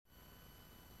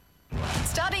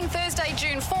Starting Thursday,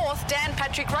 June 4th, Dan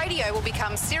Patrick Radio will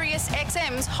become Sirius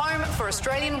XM's home for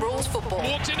Australian rules football.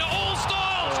 Walks into all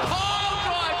styles.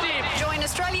 Drive in. Join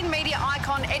Australian media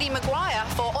icon Eddie Maguire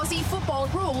for Aussie Football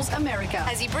Rules America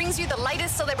as he brings you the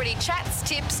latest celebrity chats,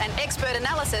 tips and expert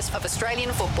analysis of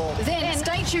Australian football. Then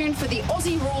stay tuned for the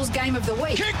Aussie Rules Game of the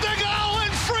Week. Kick the goal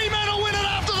and Fremantle win it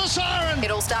after the siren.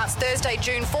 It all starts Thursday,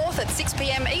 June 4th at 6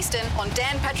 p.m. Eastern on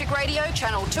Dan Patrick Radio,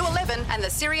 Channel 211 and the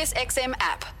Sirius XM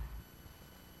app.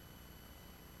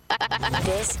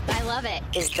 This, I love it,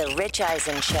 is the Rich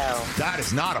Eisen Show. That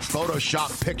is not a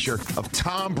Photoshop picture of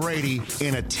Tom Brady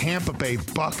in a Tampa Bay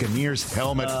Buccaneers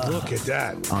helmet. Look at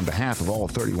that. On behalf of all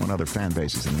 31 other fan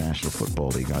bases in the National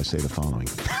Football League, I say the following.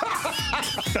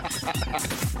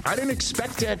 I didn't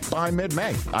expect it by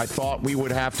mid-May. I thought we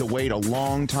would have to wait a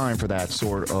long time for that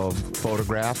sort of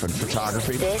photograph and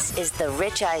photography. This is the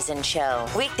Rich Eisen Show.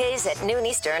 Weekdays at noon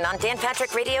Eastern on Dan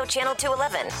Patrick Radio, Channel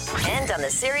 211. And on the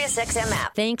Sirius XM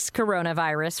app. Thanks,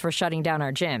 coronavirus, for shutting down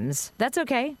our gyms. That's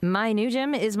okay. My new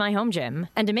gym is my home gym.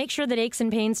 And to make sure that aches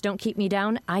and pains don't keep me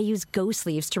down, I use Go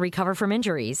Sleeves to recover from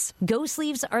injuries. Go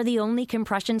Sleeves are the only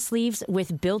compression sleeves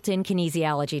with built-in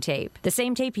kinesiology tape. The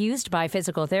same tape used by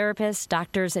physical therapists,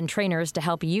 doctors, and trainers to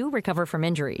help you recover from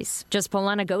injuries. Just pull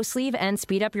on a Go Sleeve and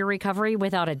speed up your recovery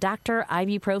without a doctor,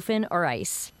 ibuprofen, or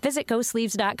ice. Visit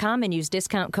GoSleeves.com and use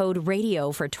discount code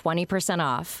RADIO for 20%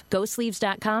 off.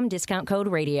 GoSleeves.com, discount code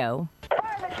RADIO.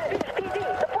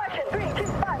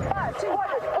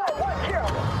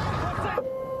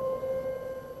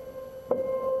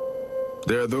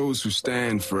 There are those who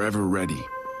stand forever ready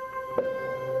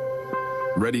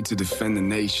to defend the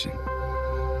nation,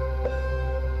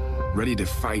 ready to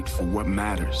fight for what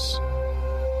matters,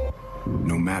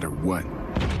 no matter what. Do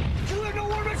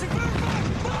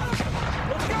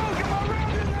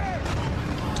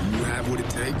you have what it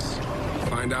takes?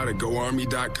 Find out at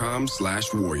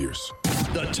GoArmy.com/warriors.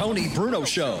 The Tony Bruno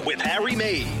Show with Harry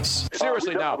Mays.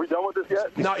 Seriously now. Are we done with this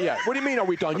yet? Not yet. What do you mean, are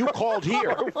we done? You called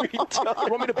here. You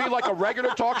want me to be like a regular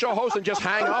talk show host and just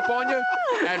hang up on you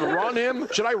and run him?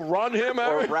 Should I run him?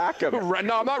 Or rack him?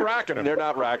 No, I'm not racking him. They're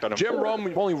not racking him. Jim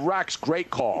Rome only racks great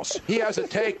calls. He has a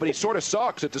take, but he sort of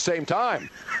sucks at the same time.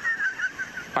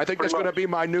 I think that's going to be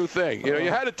my new thing. You know, you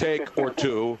had a take or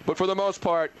two, but for the most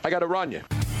part, I got to run you.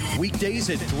 Weekdays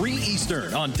at 3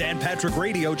 Eastern on Dan Patrick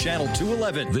Radio, Channel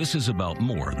 211. This is about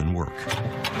more than work.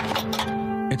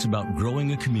 It's about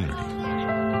growing a community.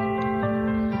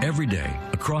 Every day,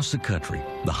 across the country,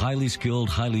 the highly skilled,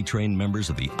 highly trained members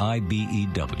of the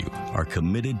IBEW are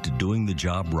committed to doing the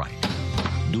job right,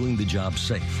 doing the job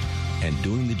safe, and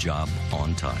doing the job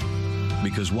on time.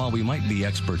 Because while we might be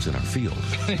experts in our field,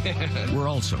 we're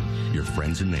also your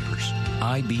friends and neighbors.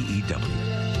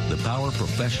 IBEW, the power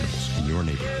professionals in your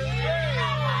neighborhood.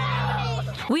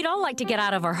 We'd all like to get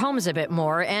out of our homes a bit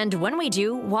more, and when we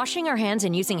do, washing our hands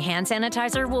and using hand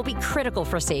sanitizer will be critical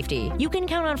for safety. You can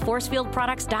count on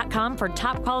ForcefieldProducts.com for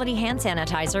top-quality hand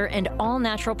sanitizer and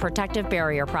all-natural protective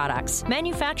barrier products,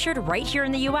 manufactured right here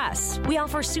in the U.S. We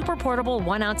offer super portable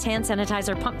 1-ounce hand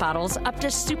sanitizer pump bottles up to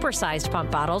super-sized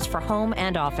pump bottles for home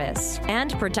and office,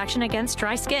 and protection against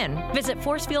dry skin. Visit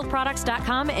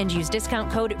ForcefieldProducts.com and use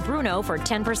discount code BRUNO for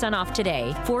 10% off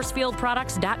today.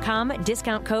 ForcefieldProducts.com,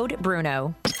 discount code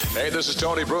BRUNO. Hey, this is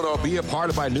Tony Bruno. Be a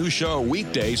part of my new show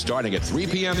weekdays starting at 3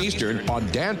 p.m. Eastern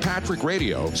on Dan Patrick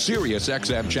Radio, Sirius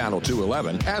XM Channel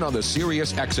 211, and on the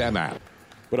Sirius XM app.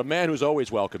 But a man who's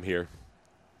always welcome here,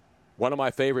 one of my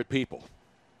favorite people,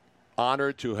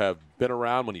 honored to have been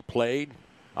around when he played,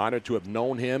 honored to have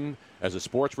known him as a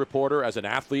sports reporter, as an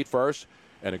athlete first,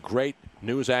 and a great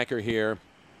news anchor here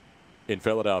in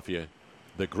Philadelphia,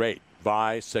 the great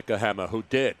Vi Sikahema, who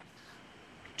did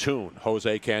tune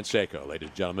Jose Canseco, ladies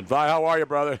and gentlemen. Vi, how are you,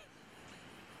 brother?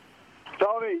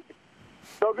 Tony,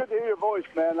 so good to hear your voice,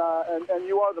 man. And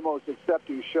you are the most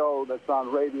accepting show that's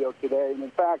on radio today. And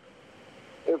in fact,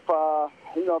 if the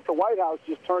White House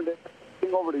just turned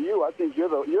everything over to you, I think you're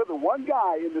the one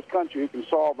guy in this country who can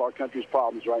solve our country's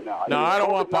problems right now. No, I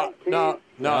don't want no.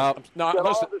 Listen,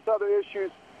 all this other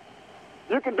issues,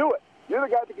 you can do it. You're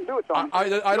the guy that can do it, Tony.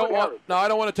 I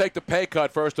don't want to take the pay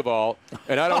cut, first of all,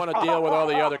 and I don't want to deal with all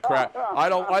the other crap.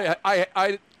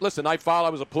 Listen, I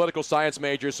was a political science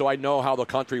major, so I know how the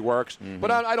country works,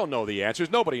 but I don't know the answers.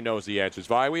 Nobody knows the answers,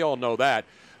 Vi. We all know that.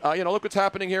 Look what's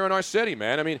happening here in our city,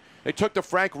 man. I mean, they took the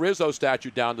Frank Rizzo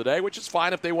statue down today, which is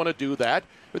fine if they want to do that,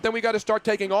 but then we got to start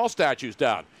taking all statues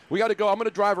down. We got to go. I'm going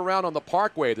to drive around on the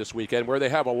Parkway this weekend where they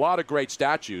have a lot of great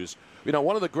statues. You know,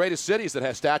 one of the greatest cities that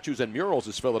has statues and murals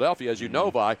is Philadelphia, as you know,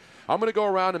 Vi. I'm going to go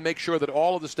around and make sure that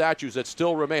all of the statues that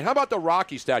still remain. How about the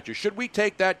Rocky statue? Should we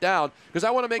take that down? Because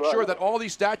I want to make sure that all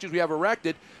these statues we have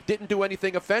erected didn't do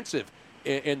anything offensive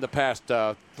in the past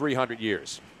 300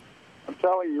 years. I'm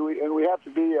telling you, and we have to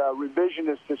be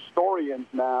revisionist historians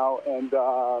now, and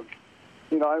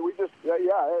and we just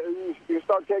you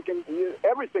start taking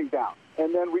everything down,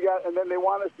 and then they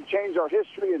want us to change our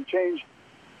history and change.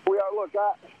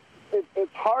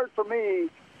 It's hard for me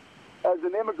as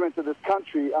an immigrant to this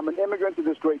country. I'm an immigrant to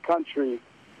this great country,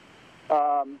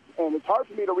 and it's hard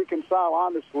for me to reconcile,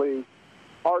 honestly,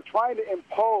 our trying to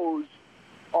impose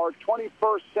our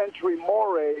 21st century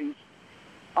mores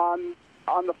on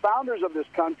the founders of this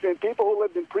country and people who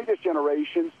lived in previous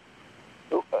generations.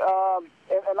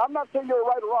 And I'm not saying they're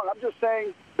right or wrong. I'm just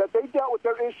saying that they dealt with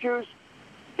their issues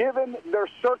given their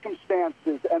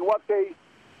circumstances and what they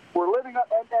were living up,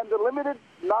 and the limited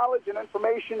knowledge and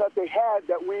information that they had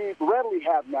that we readily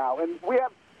have now. And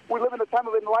we live in a time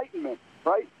of enlightenment,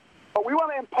 right? But we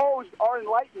want to impose our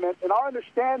enlightenment and our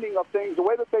understanding of things the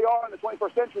way that they are in the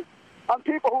 21st century on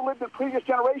people who lived in previous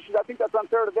generations. I think that's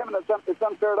unfair to them, and it's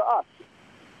unfair to us.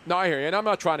 No, I hear you, and I'm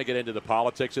not trying to get into the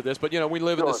politics of this, but, we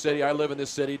live in the city. I live in this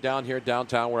city down here,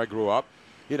 downtown, where I grew up.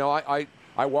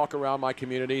 I walk around my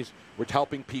communities. We're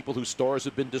helping people whose stores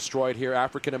have been destroyed here,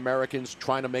 African Americans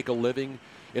trying to make a living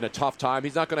in a tough time.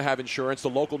 He's not going to have insurance. The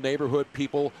local neighborhood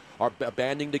people are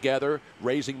banding together,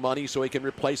 raising money so he can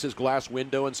replace his glass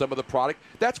window and some of the product.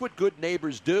 That's what good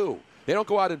neighbors do. They don't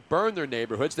go out and burn their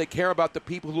neighborhoods. They care about the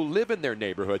people who live in their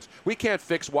neighborhoods. We can't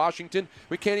fix Washington.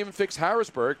 We can't even fix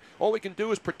Harrisburg. All we can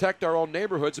do is protect our own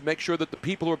neighborhoods and make sure that the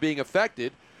people who are being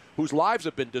affected, whose lives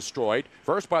have been destroyed,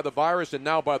 first by the virus and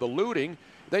now by the looting,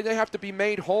 they have to be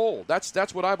made whole.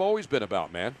 That's what I've always been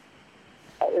about, man.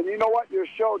 And you know what? Your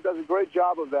show does a great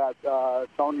job of that,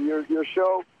 Tony. Your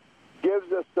show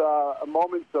gives us a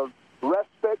moment of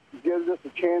respite, gives us a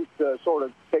chance to sort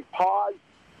of take pause,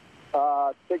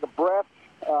 take a breath,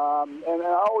 and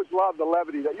I always love the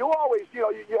levity that you always,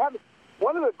 you have.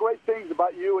 One of the great things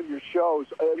about you and your shows,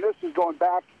 and this is going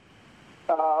back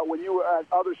when you were at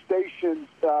other stations,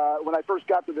 when I first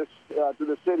got to this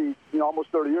city, almost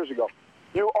 30 years ago,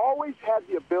 you always had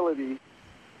the ability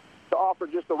to offer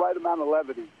just the right amount of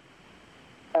levity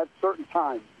at certain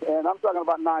times. And I'm talking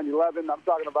about 9/11. I'm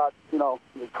talking about,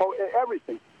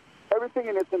 everything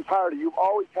in its entirety. You've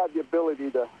always had the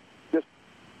ability to just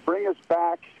bring us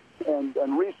back and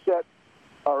reset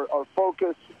our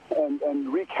focus and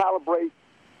recalibrate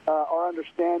our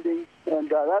understanding. And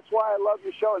that's why I love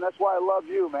your show, and that's why I love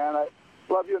you, man. I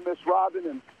love you and Miss Robin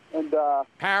and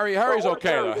Harry's okay,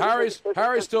 though.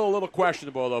 Harry's still a little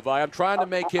questionable, though, Vi. I'm trying to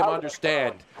make him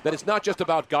understand that it's not just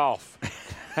about golf.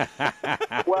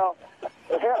 Well,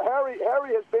 Harry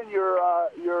has been your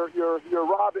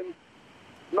Robin.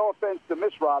 No offense to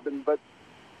Miss Robin, but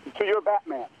to your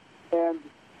Batman. And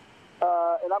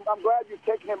I'm glad you've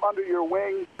taken him under your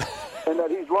wing, and that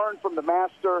he's learned from the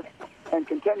master and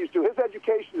continues to. His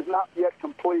education is not yet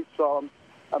complete, so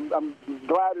I'm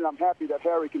glad and I'm happy that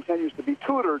Harry continues to be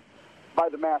tutored by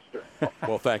the master.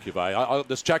 Well, thank you, Vi.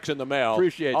 This check's in the mail.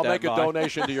 I'll make a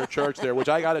donation to your church there, which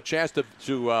I got a chance to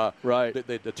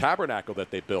the tabernacle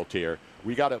that they built here.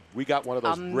 We got one of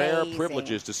those rare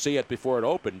privileges to see it before it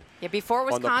opened. Yeah, before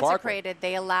it was consecrated,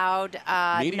 they allowed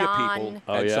media people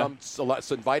and some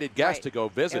invited guests to go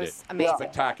visit it. Amazing.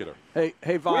 Spectacular. Hey,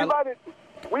 Vi.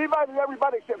 We invited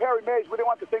everybody except Harry Mays. We didn't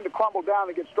want the thing to crumble down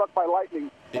and get struck by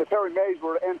lightning if Harry Mays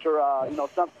were to enter,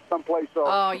 someplace.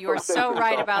 You are so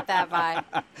right about that, Vi.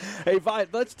 Hey, Vi,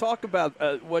 let's talk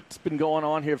about what's been going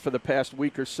on here for the past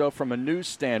week or so from a news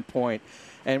standpoint,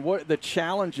 and what the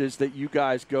challenges that you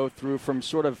guys go through from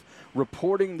sort of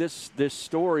reporting this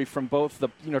story from both the,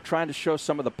 trying to show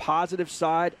some of the positive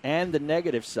side and the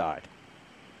negative side.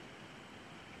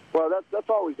 Well, that's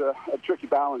always a tricky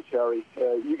balance, Harry.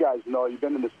 You guys know, you've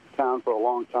been in this town for a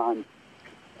long time.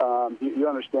 You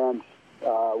understand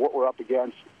what we're up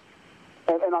against.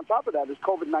 And on top of that, this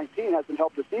COVID-19 hasn't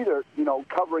helped us either,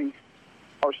 covering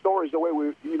our stories the way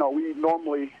we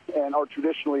normally and are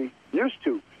traditionally used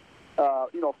to.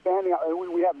 Fanning out,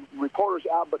 and we have reporters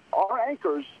out, but our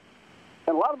anchors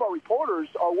and a lot of our reporters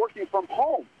are working from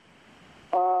home.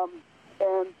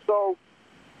 And so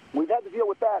we've had to deal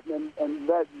with that, and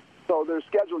that. So there's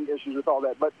scheduling issues with all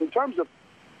that. But in terms of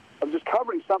just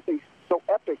covering something so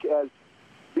epic as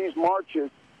these marches,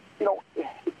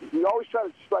 you always try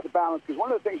to strike a balance, because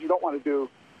one of the things you don't want to do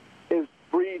is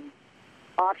breathe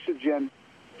oxygen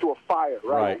to a fire,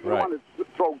 right? You don't want to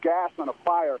throw gas on a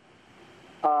fire.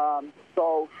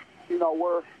 So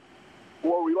we're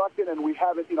reluctant, and we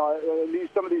haven't, and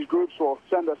some of these groups will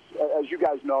send us, as you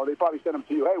guys know, they probably send them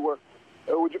to you. Hey,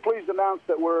 would you please announce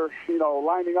that we're,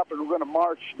 lining up and we're going to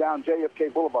march down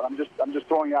JFK Boulevard? I'm just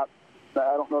throwing out.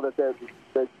 I don't know that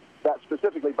that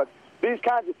specifically, but these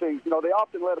kinds of things, they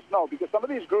often let us know because some of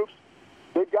these groups,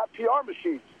 they've got PR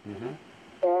machines,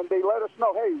 and they let us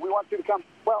know, hey, we want you to come.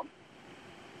 Well,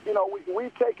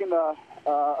 we've taken a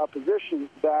position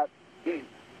that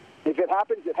if it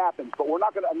happens, it happens. But we're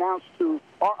not going to announce to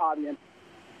our audience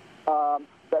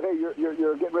that, hey,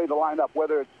 you're getting ready to line up,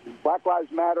 whether it's Black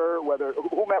Lives Matter, whether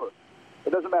whomever.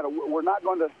 It doesn't matter. We're not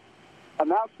going to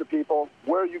announce to people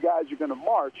where you guys are going to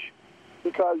march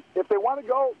because if they want to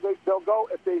go, they'll go.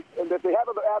 If they have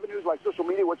other avenues like social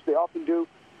media, which they often do,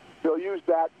 they'll use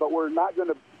that. But we're not going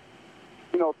to,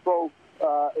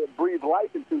 breathe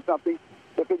life into something.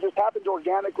 If it just happens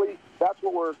organically, that's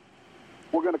what we're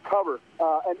going to cover.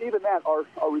 And even that, our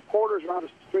reporters around the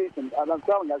streets, and I'm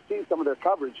telling you, I've seen some of their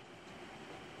coverage.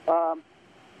 And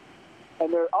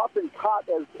they're often caught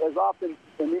as often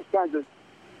in these kinds of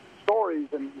stories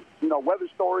and, weather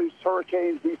stories,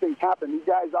 hurricanes, these things happen. These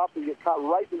guys often get caught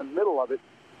right in the middle of it.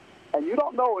 And you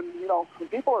don't know, and, when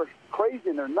people are crazy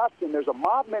and they're nuts and there's a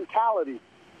mob mentality,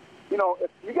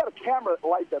 if you got a camera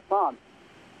light that's on,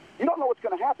 you don't know what's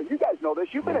going to happen. You guys know this.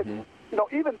 You've been at,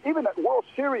 even at World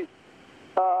Series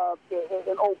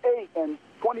in 2008 and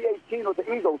 2018 with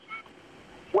the Eagles,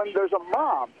 when there's a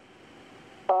mob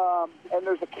and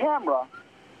there's a camera,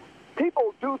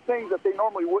 people do things that they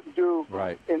normally wouldn't do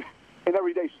in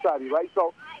everyday society, right?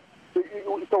 So we've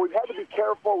had to be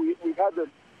careful. We've had to,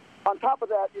 on top of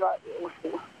that,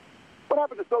 what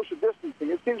happened to social distancing?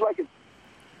 It seems like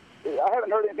I haven't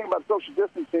heard anything about social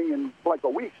distancing in like a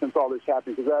week since all this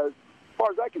happened, because as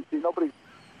far as I can see, nobody's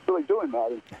really doing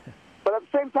that. But at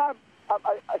the same time,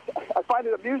 I find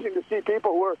it amusing to see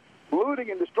people who are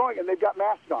looting and destroying, and they've got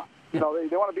masks on. They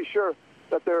want to be sure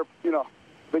that they're,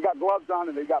 they got gloves on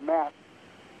and they got masks,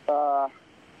 so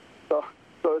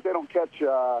that they don't catch,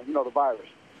 the virus.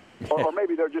 Or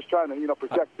maybe they're just trying to,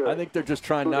 protect. I think they're just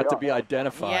trying not to be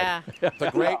identified. Yeah. The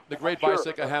great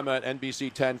Sikahema at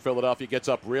NBC 10 Philadelphia gets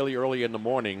up really early in the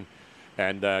morning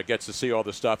and gets to see all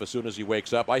the stuff as soon as he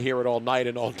wakes up. I hear it all night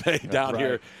and all day down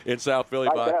here in South Philly.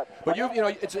 But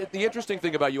it's the interesting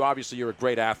thing about you. Obviously, you're a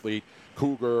great athlete,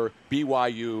 Cougar,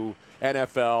 BYU,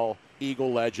 NFL,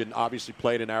 Eagle legend. Obviously,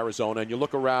 played in Arizona. And you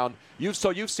look around. You've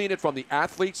seen it from the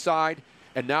athlete side.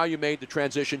 And now you made the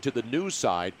transition to the news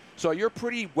side. So you're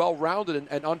pretty well-rounded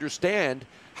and understand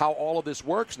how all of this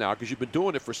works now because you've been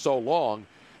doing it for so long.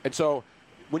 And so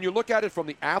when you look at it from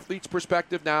the athlete's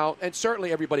perspective now, and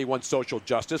certainly everybody wants social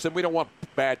justice, and we don't want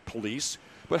bad police,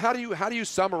 but how do you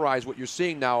summarize what you're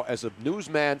seeing now as a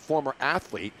newsman, former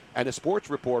athlete, and a sports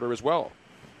reporter as well?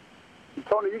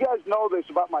 Tony, you guys know this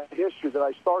about my history, that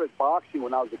I started boxing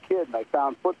when I was a kid, and I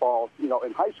found football, in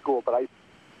high school,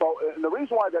 and the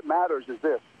reason why that matters is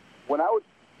this: when I was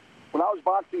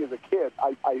boxing as a kid,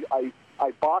 I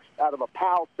boxed out of a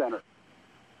PAL center.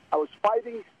 I was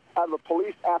fighting out of a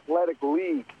police athletic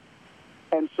league,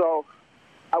 and so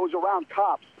I was around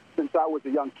cops since I was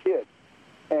a young kid.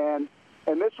 And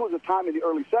this was a time in the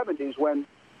early 70s when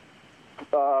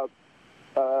the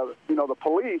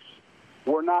police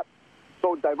were not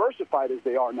so diversified as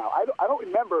they are now. I don't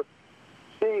remember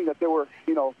seeing that there were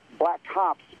black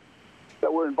cops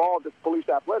that were involved at the Police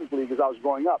Athletic League as I was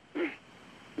growing up.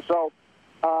 So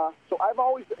I've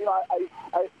always,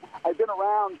 I've been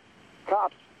around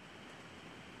cops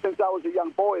since I was a young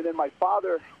boy. And then my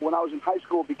father, when I was in high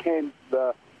school, became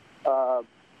the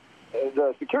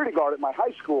security guard at my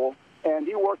high school, and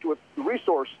he worked with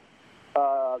resource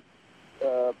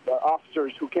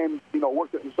officers who came,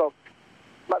 worked with me. So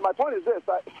my point is this: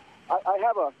 I've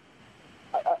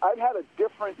had a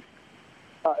different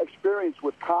experience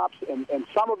with cops, and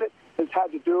some of it has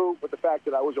had to do with the fact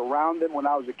that I was around them when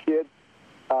I was a kid,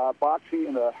 boxing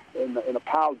in a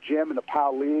PAL gym, in a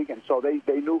PAL league, and so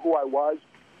they knew who I was.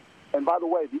 And by the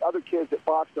way, the other kids that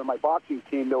boxed on my boxing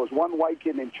team, there was one white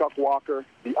kid named Chuck Walker.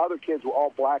 The other kids were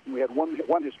all black, and we had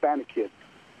one Hispanic kid.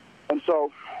 And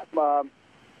so, and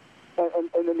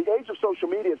in the age of social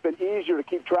media, it's been easier to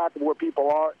keep track of where people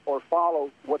are or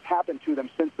follow what's happened to them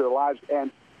since their lives.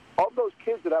 And of those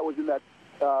kids that I was in that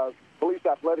Police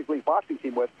Athletic League boxing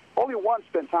team with, only one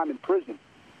spent time in prison.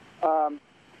 I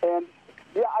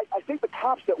think the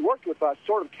cops that worked with us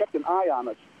sort of kept an eye on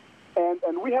us.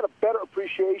 And we had a better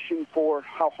appreciation for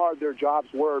how hard their jobs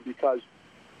were because,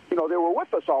 they were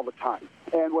with us all the time.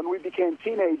 And when we became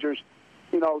teenagers,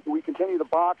 we continued to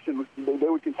box, and they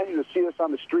would continue to see us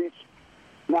on the streets.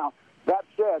 Now, that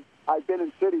said, I've been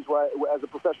in cities where, as a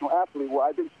professional athlete, where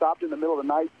I've been stopped in the middle of the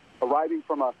night, arriving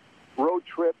from a road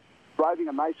trip, driving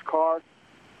a nice car,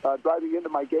 driving into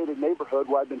my gated neighborhood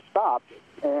where I've been stopped,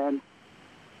 and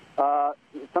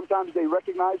sometimes they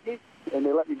recognize me and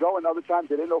they let me go, and other times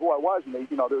they didn't know who I was, and there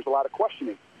was a lot of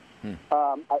questioning.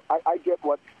 I get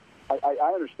what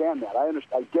I understand that.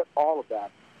 I get all of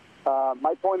that.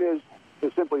 My point is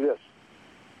simply this: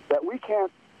 that we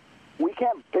can't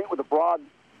paint with a broad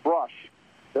brush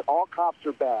that all cops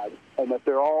are bad and that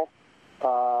they're all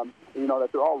that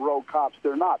they're all rogue cops.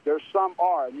 They're not. There's some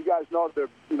are, and you guys know that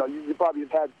you probably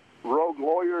have had rogue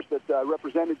lawyers that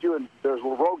represented you, and there's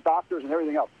rogue doctors and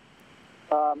everything else.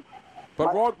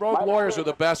 But rogue lawyers are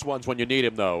the best ones when you need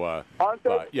them, though. Aren't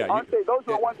they? Yeah, aren't they? Those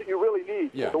are the ones that you really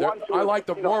need. Yeah, the ones who I like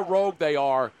the more rogue they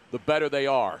are, the better they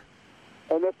are.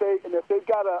 And if they've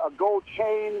got a gold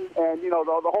chain and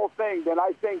the whole thing, then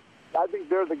I think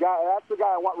they're the guy. That's the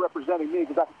guy I want representing me,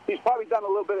 because he's probably done a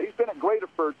little bit. He's been at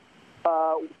Graterford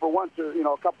for once or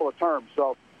a couple of terms.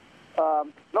 So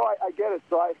no, I get it.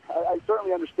 So I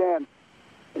certainly understand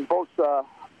in both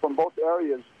from both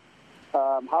areas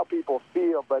how people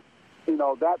feel. But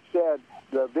that said,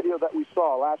 the video that we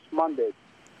saw last Monday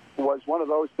was one of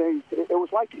those things. It was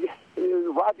like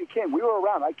Rodney King. We were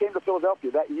around. I came to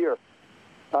Philadelphia that year.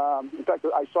 In fact,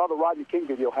 I saw the Rodney King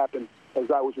video happen as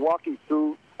I was walking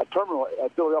through a terminal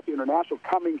at Philadelphia International,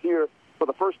 coming here for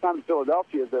the first time in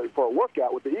Philadelphia for a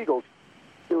workout with the Eagles.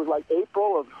 It was like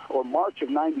April or March of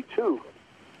 '92.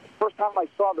 First time I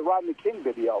saw the Rodney King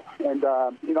video. And,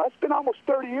 it's been almost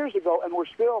 30 years ago, and we're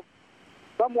still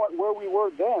somewhat where we were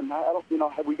then. I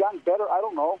don't, have we gotten better? I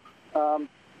don't know.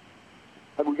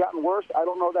 Have we gotten worse? I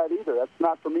don't know that either. That's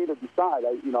not for me to decide.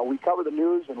 We cover the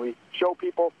news and we show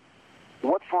people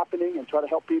what's happening and try to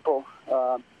help people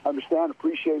understand,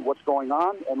 appreciate what's going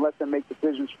on, and let them make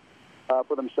decisions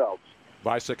for themselves.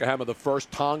 By Sikahema, the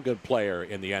first Tongan player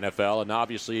in the NFL, and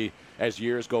obviously as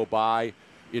years go by,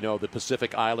 the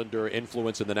Pacific Islander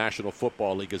influence in the National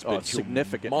Football League has been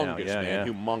significant humongous, now. man,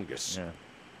 humongous. Yeah.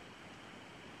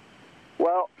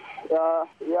 Well,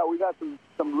 we've got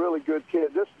some really good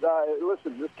kids. This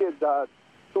kid,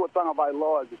 Tuatanga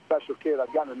Vailoa, is a special kid.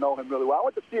 I've gotten to know him really well. I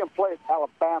went to see him play at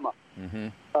Alabama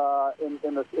in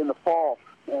the fall,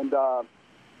 and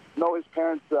know his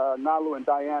parents, Nalu and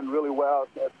Diane, really well.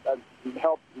 I've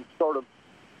helped sort of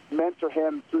mentor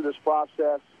him through this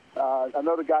process.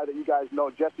 Another guy that you guys know,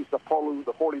 Jesse Sapolu,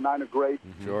 the 49er great.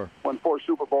 Sure. Won 4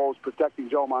 Super Bowls protecting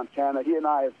Joe Montana. He and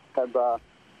I have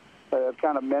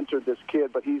kind of mentored this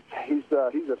kid, but he's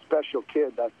a special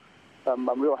kid.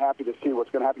 I'm real happy to see what's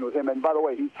going to happen with him. And by the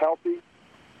way, he's healthy,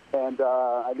 and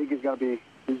I think he's going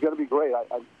to be great.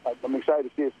 I'm excited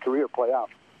to see his career play out.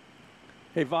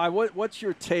 Hey, Vi, what's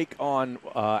your take on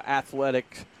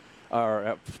athletic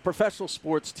or professional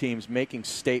sports teams making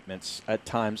statements at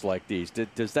times like these?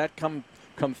 Does that come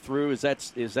through? Is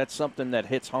that something that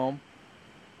hits home?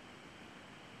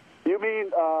 You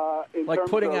mean in like terms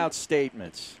putting of, out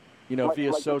statements,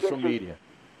 via social media?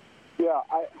 Yeah,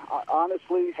 I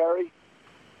honestly, Harry,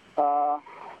 I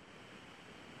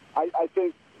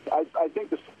think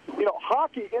this.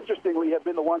 Hockey, interestingly, have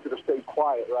been the ones that have stayed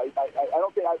quiet, right? I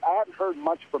don't think I haven't heard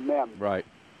much from them. Right.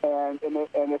 And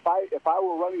if I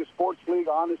were running a sports league,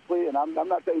 honestly, and I'm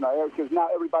not saying because now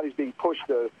everybody's being pushed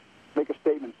to make a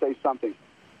statement, say something.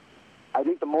 I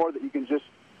think the more that you can just,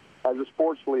 as a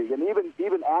sports league, and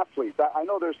even athletes, I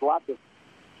know there's lots of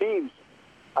teams.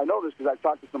 I know this because I've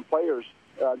talked to some players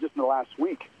just in the last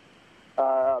week.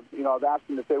 I've asked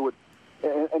them if they would,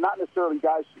 and not necessarily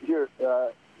guys here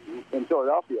in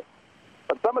Philadelphia,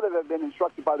 but some of them have been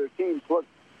instructed by their teams, look,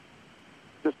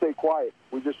 just stay quiet.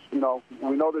 We just, we know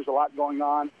there's a lot going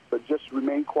on, but just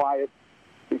remain quiet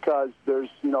because there's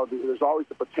always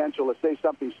the potential to say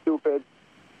something stupid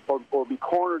or be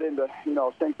cornered into,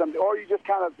 saying something, or you just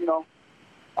kind of,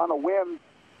 on a whim,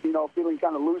 feeling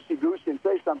kind of loosey-goosey and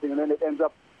say something, and then it ends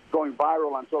up going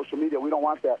viral on social media. We don't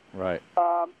want that. Right.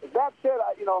 That said,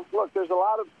 look, there's a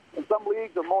lot of, and some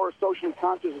leagues are more socially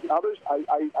conscious than others.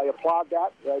 I applaud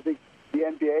that. I think the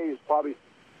NBA is probably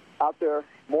out there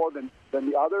more than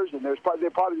the others, and they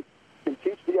probably can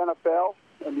teach the NFL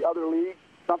and the other leagues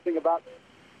something about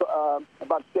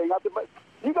staying out there. But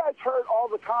you guys heard all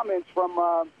the comments from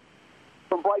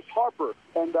Bryce Harper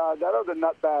and that other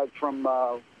nutbag from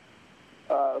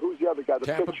who's the other guy? The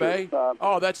Tampa pitcher. Bay.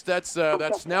 That's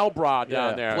Snellbrod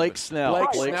down there. Blake Snell.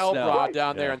 Blake Right. Snellbrod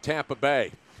down there in Tampa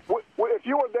Bay. If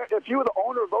you were there, if you were the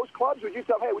owner of those clubs, would you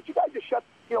tell them, hey, would you guys just shut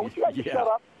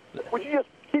up? Would you just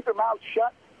keep your mouth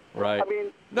shut? Right. I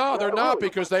mean, no, they're not,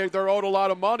 because they're owed a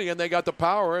lot of money and they got the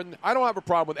power. And I don't have a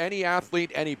problem with any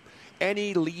athlete, any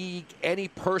any league, any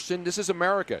person. This is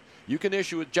America. You can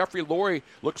issue it. Jeffrey Lurie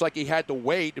looks like he had to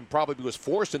wait and probably was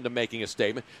forced into making a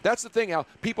statement. That's the thing, Al.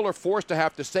 People are forced to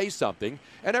have to say something,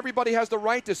 and everybody has the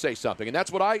right to say something. And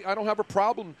that's what I don't have a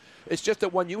problem. It's just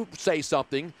that when you say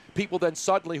something, people then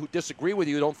suddenly who disagree with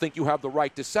you don't think you have the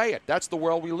right to say it. That's the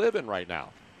world we live in right now.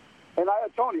 And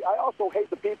Tony, I also hate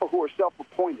the people who are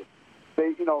self-appointed.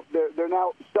 They're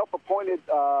now self-appointed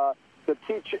to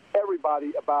teach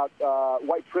everybody about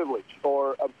white privilege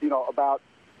or about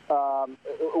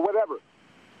whatever.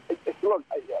 Look,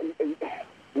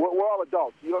 we're all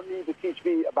adults. You don't need to teach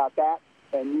me about that,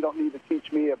 and you don't need to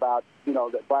teach me about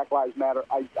that Black Lives Matter.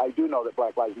 I do know that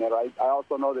Black Lives Matter. I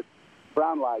also know that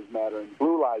brown lives matter and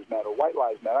blue lives matter, white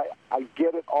lives matter. I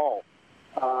get it all.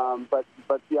 But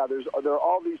yeah, there are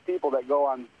all these people that go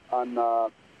on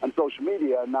social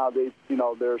media, and now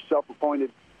they're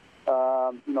self-appointed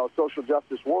social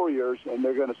justice warriors, and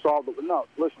they're going to solve it. No,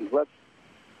 listen, let's.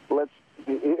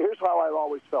 Here's how I've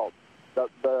always felt.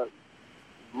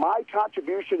 My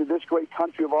contribution to this great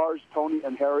country of ours, Tony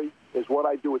and Harry, is what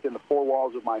I do within the four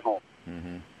walls of my home.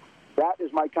 Mm-hmm. That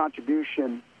is my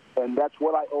contribution, and that's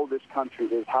what I owe this country,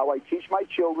 is how I teach my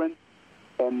children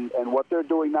and what they're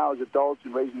doing now as adults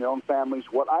and raising their own families,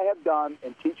 what I have done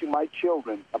in teaching my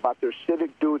children about their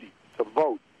civic duty to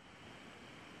vote,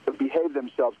 to behave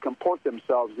themselves, comport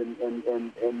themselves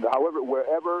in however,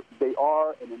 wherever they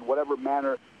are and in whatever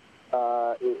manner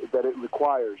that it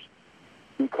requires.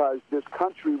 Because this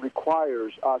country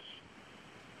requires us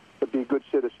to be good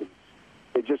citizens.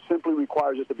 It just simply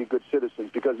requires us to be good citizens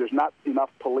because there's not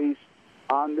enough police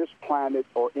on this planet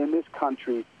or in this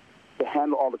country to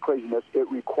handle all the craziness. It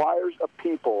requires a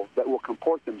people that will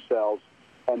comport themselves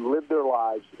and live their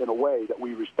lives in a way that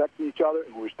we respect each other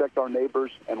and we respect our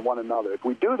neighbors and one another. If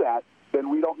we do that,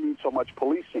 then we don't need so much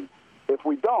policing. If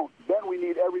we don't, then we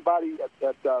need everybody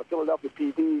at Philadelphia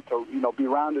PD to be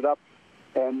rounded up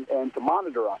and to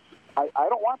monitor us. I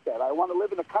don't want that. I want to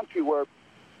live in a country where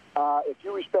if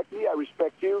you respect me, I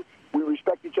respect you. We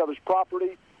respect each other's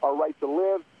property, our right to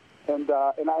live, and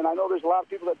I know there's a lot of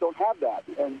people that don't have that,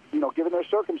 and given their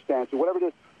circumstances, whatever it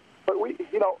is. But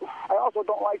I also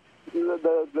don't like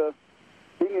the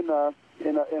being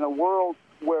in a world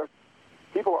where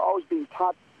people are always being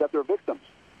taught that they're victims.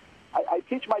 I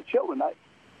teach my children.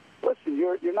 Listen,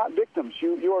 you're not victims.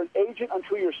 You are an agent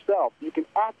unto yourself. You can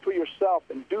act for yourself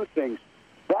and do things.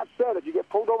 That said, if you get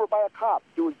pulled over by a cop,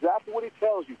 do exactly what he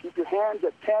tells you. Keep your hands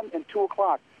at 10 and 2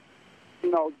 o'clock.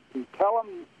 Tell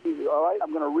him, all right,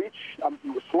 I'm going to reach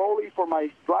slowly for my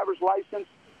driver's license.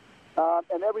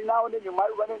 And every now and then you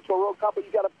might run into a road cop, but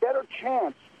you got a better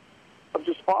chance of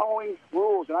just following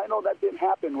rules. And I know that didn't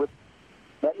happen with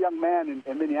that young man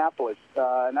in Minneapolis.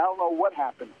 And I don't know what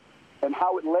happened and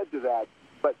how it led to that.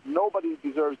 But nobody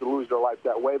deserves to lose their life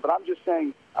that way. But I'm just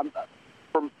saying,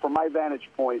 from my vantage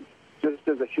point, just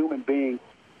as a human being,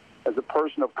 as a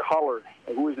person of color,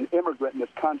 and who is an immigrant in this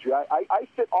country, I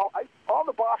fit all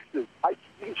the boxes.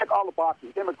 You can check all the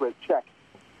boxes. Immigrant, check.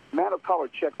 Man of color,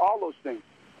 check. All those things.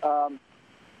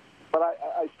 But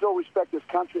I still respect this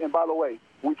country. And by the way,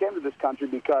 we came to this country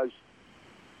because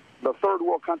the third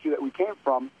world country that we came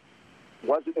from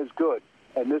wasn't as good.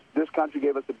 And this country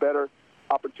gave us a better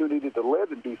opportunity to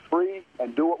live and be free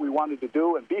and do what we wanted to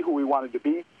do and be who we wanted to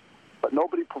be. But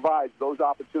nobody provides those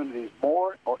opportunities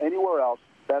more or anywhere else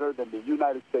better than the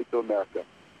United States of America.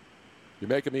 You're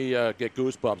making me get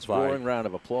goosebumps, Vi. Roaring round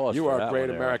of applause. You for are that a great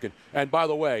one, American. And by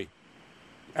the way,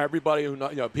 everybody who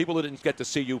people who didn't get to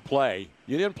see you play.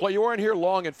 You didn't play. You weren't here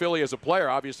long in Philly as a player.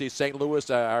 Obviously, St. Louis,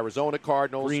 Arizona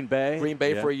Cardinals, Green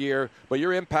Bay for a year. But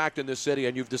your impact in this city,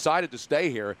 and you've decided to stay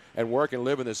here and work and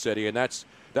live in this city, and that's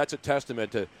a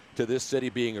testament to this city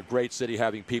being a great city,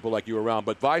 having people like you around.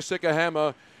 But Vi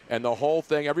Sikahema and the whole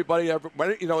thing, everybody,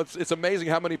 it's amazing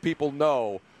how many people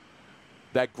know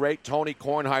that great Tony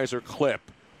Kornheiser clip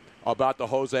about the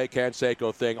Jose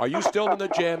Canseco thing. Are you still in the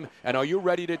gym, and are you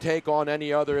ready to take on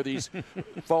any other of these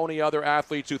phony other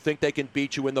athletes who think they can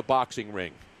beat you in the boxing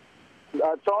ring?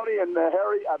 Tony and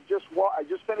Harry, I just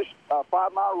finished a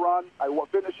 5-mile run. I will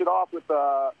finish it off with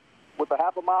a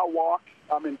half-a-mile walk.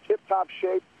 I'm in tip-top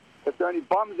shape. If there are any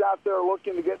bums out there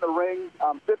looking to get in the ring,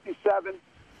 I'm 57,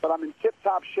 but I'm in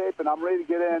tip-top shape, and I'm ready to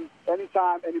get in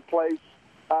anytime, any place.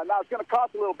 Now, it's going to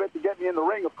cost a little bit to get me in the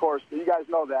ring, of course. You guys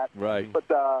know that. Right. But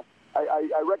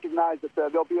I recognize that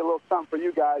there'll be a little something for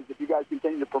you guys if you guys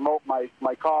continue to promote my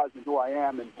cause and who I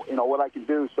am and what I can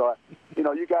do. So,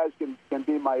 you guys can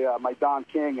be my Don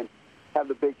King. And have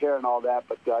the big hair and all that,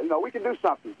 but we can do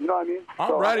something. You know what I mean?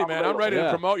 I'm ready, man. I'm ready to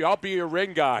promote you. I'll be your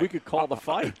ring guy. We could call the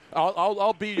fight.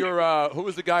 I'll be your. Who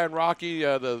was the guy in Rocky?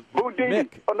 The Boondini. Mick.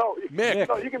 Oh no, Mick.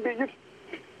 No, you can be. Is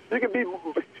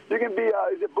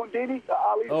it Boondini?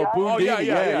 Ali's guy? Oh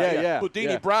yeah. Boondini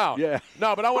Yeah. Brown. Yeah.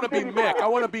 No, but I want to be Mick. I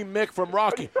want to be Mick from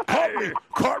Rocky. Cut me,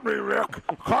 Mick.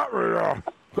 Cut me.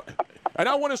 And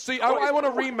I want to see. I want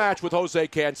a rematch with Jose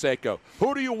Canseco.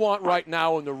 Who do you want right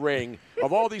now in the ring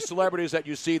of all these celebrities that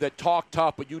you see that talk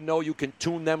tough, but you know you can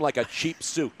tune them like a cheap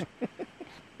suit?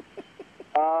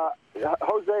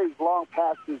 Jose's long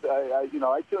past his.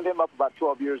 I tuned him up about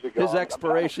 12 years ago. His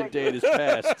expiration date is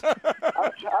passed.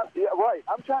 Right.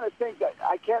 I'm trying to think.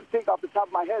 I can't think off the top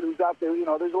of my head who's out there.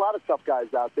 There's a lot of tough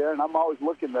guys out there, and I'm always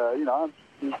looking to.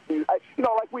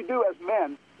 Like we do as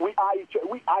men, we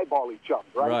eyeball each other,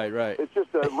 right? Right. It's just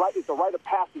it's a rite of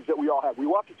passage that we all have. We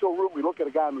walk into a room, we look at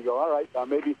a guy, and we go, all right,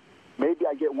 maybe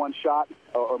I get one shot,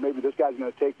 or maybe this guy's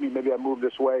going to take me. Maybe I move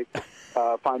this way,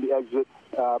 find the exit.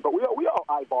 But we all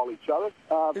eyeball each other.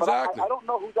 Exactly. But I don't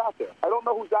know who's out there. I don't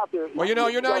know who's out there. Well, you know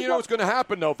what's going to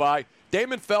happen, though, Vi.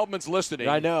 Damon Feldman's listening.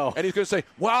 I know. And he's going to say,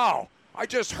 wow, I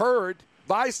just heard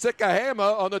Vi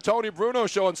Sikahema on the Tony Bruno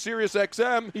show on Sirius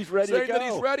XM. He's ready saying to go.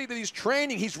 that he's ready, that he's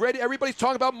training. He's ready. Everybody's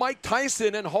talking about Mike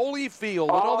Tyson and Holyfield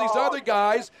and all these other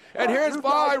guys. And here's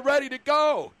Vi ready to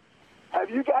go. Have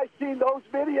you guys seen those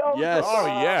videos? Yes. Oh,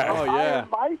 yeah.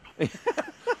 Iron Mike?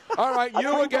 All right,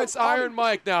 you against Iron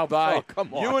Mike now, Vi. Oh,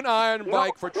 come on. You and Iron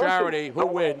Mike for charity. Who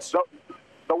wins?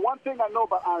 The one thing I know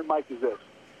about Iron Mike is this.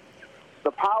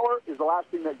 The power is the last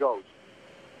thing that goes.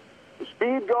 The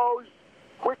speed goes,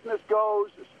 quickness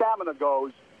goes, stamina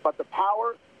goes, but the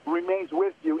power remains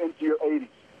with you into your 80s.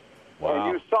 Wow.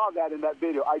 And you saw that in that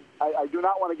video. I do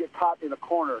not want to get caught in a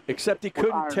corner. Except he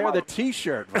couldn't tear the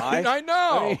T-shirt, right? I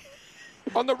know.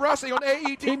 On the wrestling, on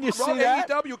AEW, Can you see that?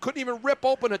 AEW couldn't even rip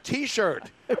open a T-shirt.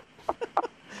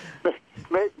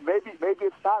 Maybe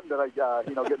it's time that I get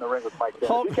in the ring with Mike.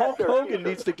 Hulk Hogan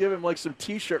needs to give him like some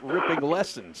T-shirt ripping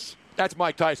lessons. That's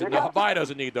Mike Tyson. Vi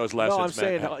doesn't need those lessons. No, I'm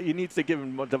saying he needs to give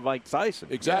him to Mike Tyson.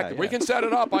 Exactly. Yeah, We can set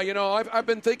it up. I've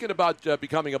been thinking about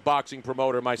becoming a boxing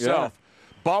promoter myself.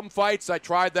 Bum fights. I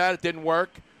tried that. It didn't work.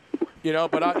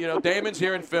 But Damon's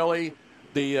here in Philly.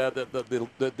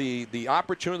 The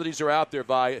opportunities are out there.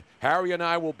 Vi, Harry and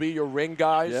I will be your ring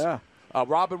guys. Yeah.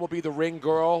 Robin will be the ring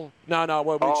girl. She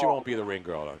won't be the ring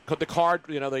girl. The card,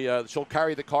 she'll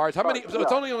carry the cards. How many? So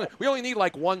it's we only need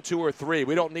like 1, 2, or 3.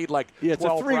 We don't need like 12 it's a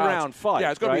 3-round fight.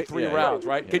 Yeah, it's going to be 3 rounds,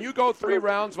 right? Can you go 3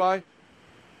 rounds, Vi?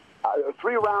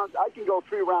 3 rounds. I can go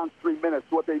 3 rounds, 3 minutes.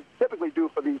 What they typically do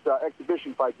for these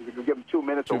exhibition fights is you give them 2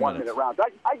 minutes or 1 minute rounds.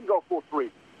 I can go full 3.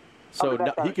 So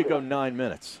he could go 9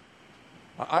 minutes.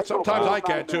 Sometimes I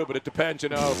can too, but it depends,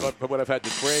 but when I've had to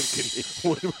drink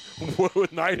and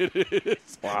what night it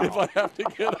is. Wow. If I have to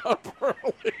get up early.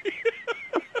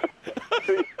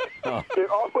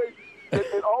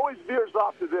 It always veers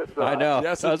off to this. I know.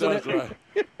 Yes, it does. Right.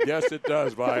 Yes, it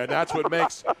does, Vi. And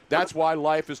that's why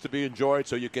life is to be enjoyed,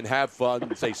 so you can have fun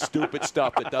and say stupid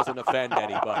stuff that doesn't offend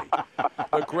anybody.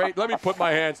 The great. Let me put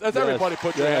my hands. Everybody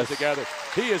put your hands together.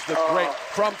 He is the great.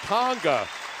 From Tonga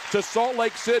to Salt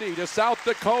Lake City to South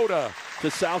Dakota to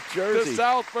South Jersey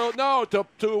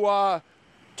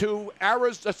to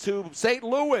Arizona to St.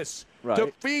 Louis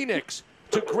to Phoenix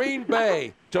to Green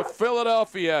Bay to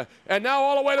Philadelphia and now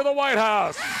all the way to the White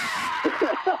House.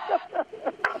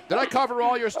 Did I cover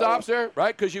all your stops there?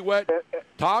 Right? Because you went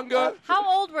Tonga. How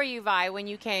old were you, Vi, when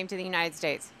you came to the United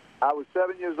States? I was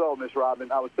 7 years old, Miss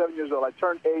Robin. I was 7 years old. I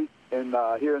turned 8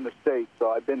 here in the States, so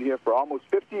I've been here for almost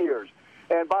 50 years.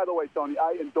 And by the way, Tony,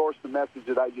 I endorse the message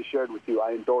that I just shared with you.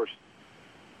 I endorse.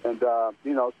 And,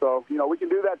 we can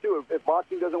do that, too. If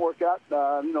boxing doesn't work out,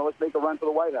 let's make a run to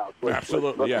the White House.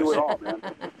 Absolutely, let's do it all, man.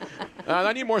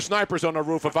 I need more snipers on the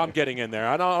roof if I'm getting in there.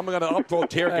 I know I'm going to throw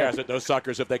tear gas at those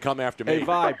suckers if they come after me.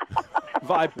 Hey,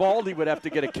 Vi, Baldy would have to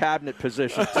get a cabinet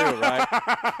position, too, right?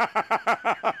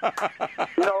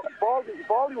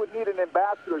 Baldy would need an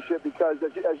ambassadorship because,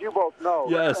 as you both know,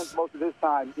 he spends most of his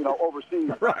time,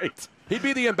 overseas. Right. He'd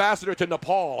be the ambassador to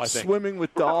Nepal, I think. Swimming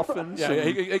with dolphins. Yeah,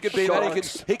 he could be.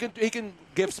 He can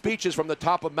give speeches from the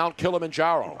top of Mount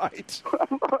Kilimanjaro. Right.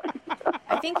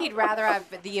 I think he'd rather have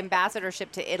the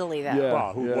ambassadorship to Italy, though. Yeah.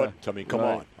 Wow, who wouldn't? I mean, come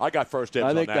on. I got first dibs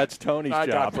on that. I think that's Tony's job. I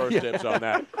got first dibs on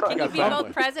that. Can you be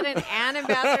both president and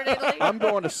ambassador to Italy? I'm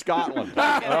going to Scotland.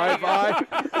 All right, Vi?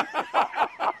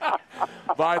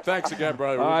 Vi, thanks again,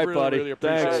 brother. All right, we buddy. really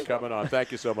appreciate Thanks. you coming on.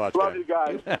 Thank you so much. Love man.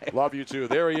 you guys. Love you, too.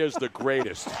 There he is, the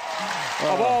greatest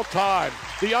of all time.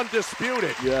 The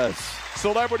undisputed. Yes.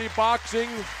 Celebrity boxing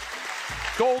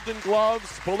Golden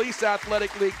Gloves Police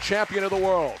Athletic League champion of the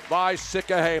world, Vi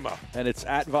Sikahema. And it's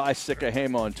at Vi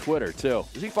Sikahema on Twitter, too.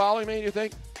 Is he following me, you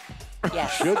think?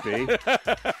 Yes. Should be.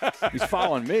 He's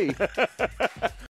following me.